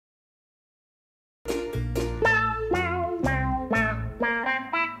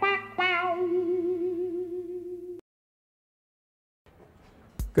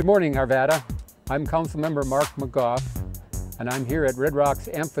Good morning, Arvada. I'm Councilmember Mark McGoff, and I'm here at Red Rocks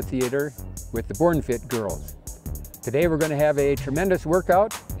Amphitheatre with the BornFit girls. Today we're going to have a tremendous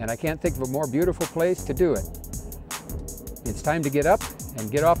workout, and I can't think of a more beautiful place to do it. It's time to get up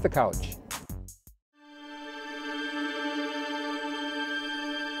and get off the couch.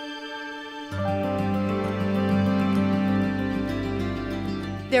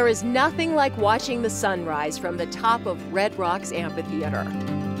 There is nothing like watching the sunrise from the top of Red Rocks Amphitheatre.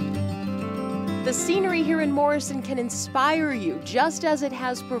 The scenery here in Morrison can inspire you just as it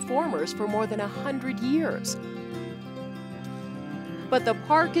has performers for more than 100 years. But the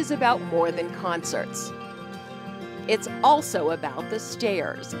park is about more than concerts. It's also about the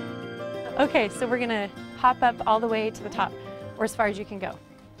stairs. Okay, so we're gonna hop up all the way to the top, or as far as you can go.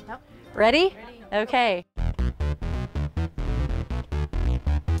 Ready? Okay.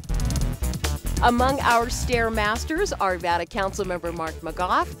 Among our stair masters are Arvada Councilmember Mark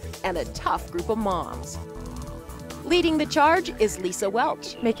McGoff and a tough group of moms. Leading the charge is Lisa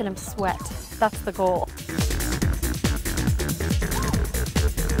Welch. Making them sweat, that's the goal.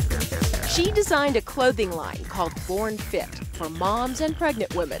 She designed a clothing line called BornFit for moms and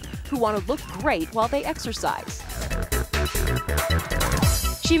pregnant women who want to look great while they exercise.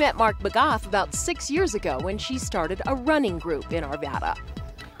 She met Mark McGoff about 6 years ago when she started a running group in Arvada.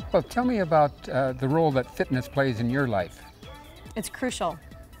 Well, tell me about the role that fitness plays in your life. It's crucial.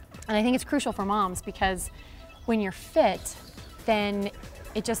 And I think it's crucial for moms because when you're fit, then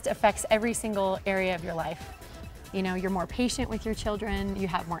it just affects every single area of your life. You know, you're more patient with your children, you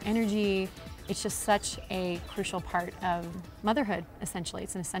have more energy. It's just such a crucial part of motherhood, essentially.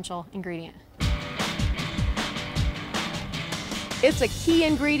 It's an essential ingredient. It's a key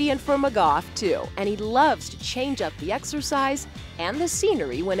ingredient for McGoff, too, and he loves to change up the exercise and the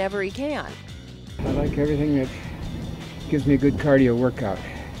scenery whenever he can. I like everything that gives me a good cardio workout,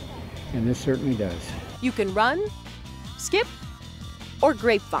 and this certainly does. You can run, skip, or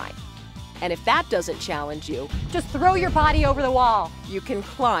grapevine. And if that doesn't challenge you, just throw your body over the wall. You can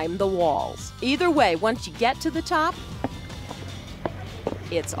climb the walls. Either way, once you get to the top,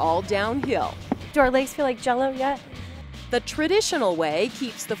 it's all downhill. Do our legs feel like Jell-O yet? The traditional way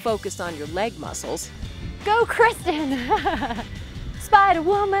keeps the focus on your leg muscles. Go, Kristen! Spider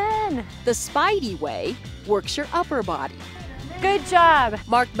Woman! The Spidey way works your upper body. Good job!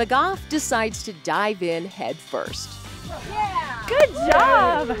 Mark McGoff decides to dive in head first. Yeah! Good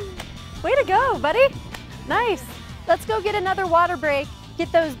job! Way to go, buddy! Nice! Let's go get another water break.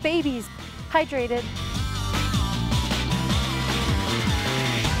 Get those babies hydrated.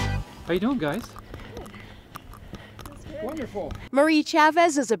 How you doing, guys? Wonderful. Marie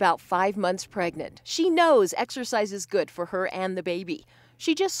Chavez is about 5 months pregnant. She knows exercise is good for her and the baby.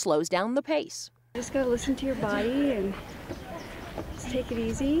 She just slows down the pace. Just gotta listen to your body and just take it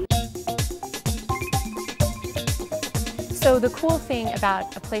easy. So the cool thing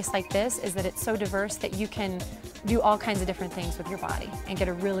about a place like this is that it's so diverse that you can do all kinds of different things with your body and get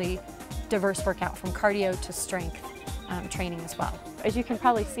a really diverse workout from cardio to strength training as well. As you can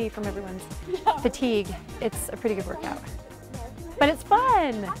probably see from everyone's fatigue, it's a pretty good workout. But it's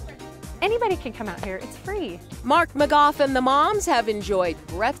fun. Anybody can come out here, it's free. Mark McGoff and the moms have enjoyed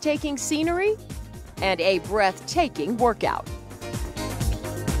breathtaking scenery and a breathtaking workout.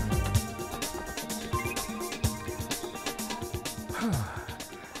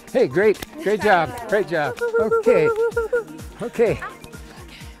 Hey, great job, great job. Okay.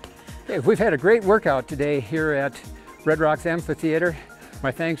 Hey, we've had a great workout today here at Red Rocks Amphitheatre.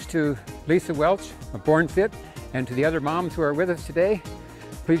 My thanks to Lisa Welch of BornFit and to the other moms who are with us today.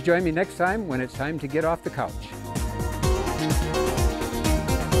 Please join me next time when it's time to get off the couch.